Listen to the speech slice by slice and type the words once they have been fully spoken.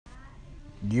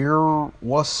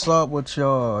What's up with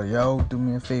y'all? Yo, do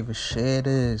me a favor, share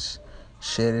this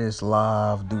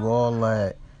live, do all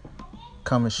that.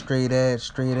 Coming straight at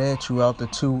you out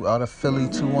of Philly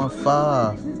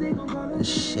 215. And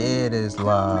share this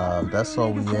live. That's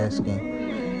all we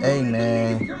asking. Hey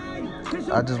man,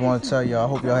 I just want to tell y'all, I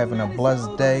hope y'all having a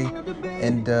blessed day.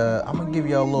 And I'm gonna give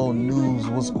y'all a little news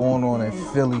what's going on in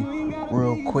Philly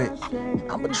real quick.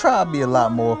 I'm gonna try to be a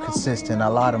lot more consistent.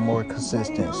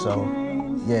 So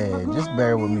yeah, just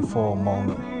bear with me for a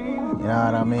moment. You know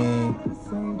what I mean?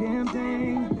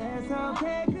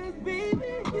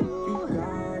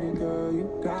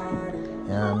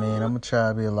 I'm gonna try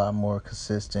to be a lot more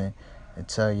consistent and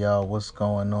tell y'all what's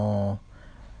going on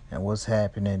and what's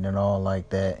happening and all like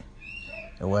that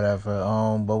or whatever.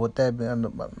 But with that being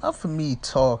enough for me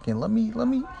talking, let me.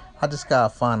 I just gotta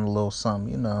find a little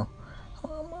something, We're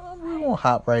gonna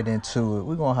hop right into it.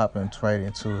 Right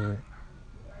into it.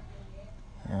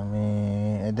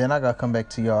 And then I gotta come back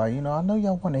to y'all. I know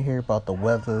y'all want to hear about the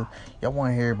weather. Y'all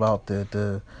want to hear about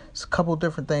it's a couple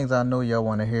different things I know y'all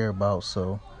want to hear about.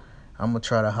 So I'm gonna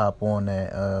try to hop on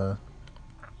that.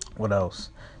 What else?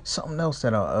 Something else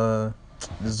that the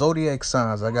zodiac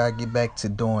signs. I gotta get back to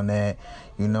doing that.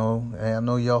 And I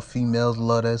know y'all females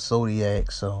love that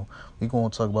zodiac, so we gonna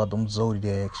talk about them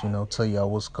zodiacs. Tell y'all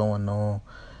what's going on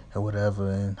or whatever,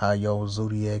 and how y'all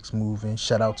zodiacs moving.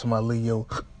 Shout out to my Leo.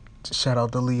 Shout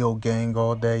out to Leo gang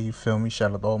all day. You feel me?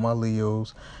 Shout out to all my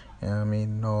Leos.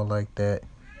 And all like that.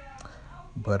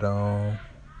 But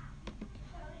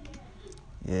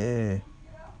yeah.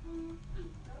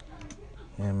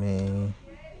 You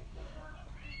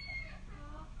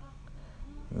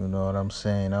know what I'm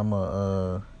saying? I'm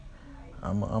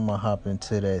hop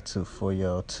into that too for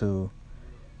y'all too.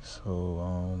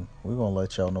 So we're gonna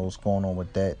let y'all know what's going on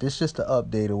with that. This is just an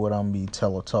update of what I'm be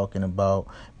talking about.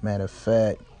 Matter of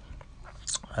fact,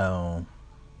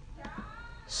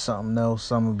 something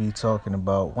else I'm gonna be talking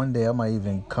about. One day I might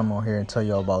even come on here and tell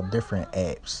y'all about different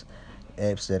apps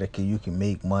that you can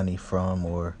make money from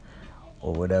or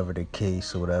whatever the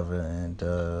case or whatever. And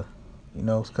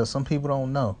because some people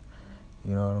don't know.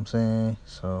 You know what I'm saying?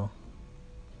 So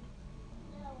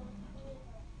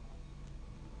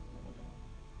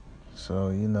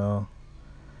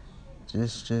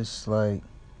just like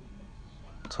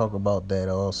talk about that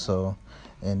also.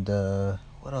 And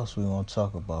what else we gonna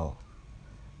talk about?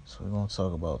 So we're gonna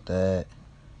talk about that.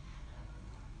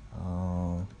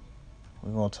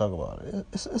 We're gonna talk about it.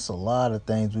 It's a lot of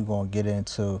things we're gonna get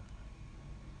into.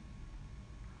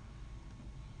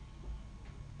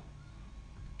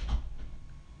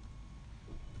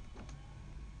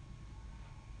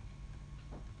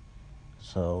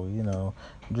 So I'm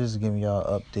just giving y'all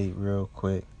an update real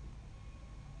quick,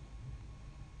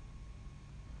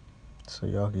 so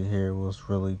y'all can hear what's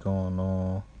really going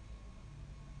on.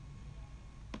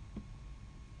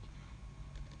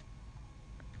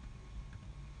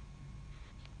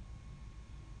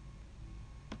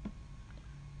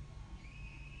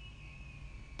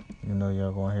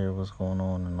 Y'all gonna hear what's going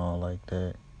on and all like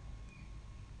that.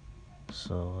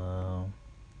 So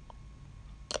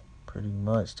pretty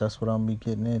much that's what I'm be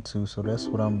getting into. So that's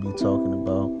what I'm be talking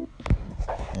about.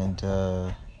 And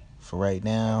for right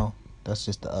now, that's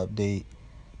just the update.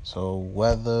 So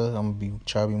weather, I'm gonna be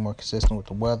trying to be more consistent with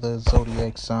the weather,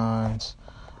 zodiac signs,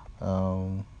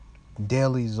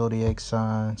 daily zodiac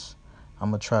signs.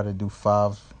 I'm gonna try to do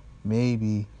 5,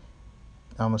 maybe.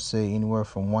 I'm gonna say anywhere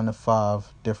from 1 to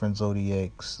 5 different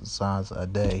zodiac signs a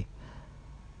day.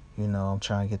 I'm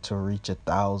trying to get to reach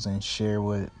 1,000. Share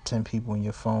with 10 people in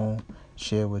your phone.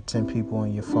 Share with 10 people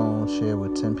in your phone. Share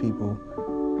with 10 people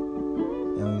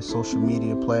on your social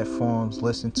media platforms.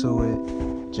 Listen to it.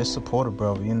 Just support a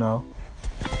brother, And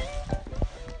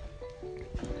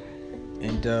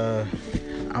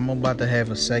I'm about to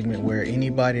have a segment where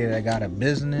anybody that got a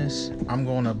business, I'm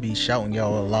gonna be shouting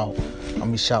y'all out. I'm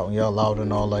be shouting y'all out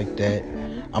and all like that.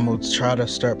 I'm gonna try to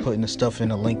start putting the stuff in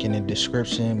the link in the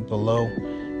description below,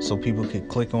 so people could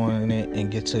click on it and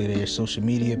get to their social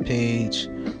media page.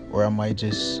 Or I might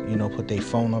just, put their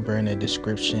phone number in the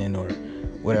description or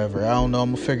whatever. I don't know.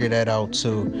 I'm gonna figure that out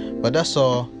too. But that's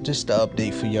all. Just the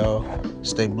update for y'all.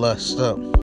 Stay blessed up.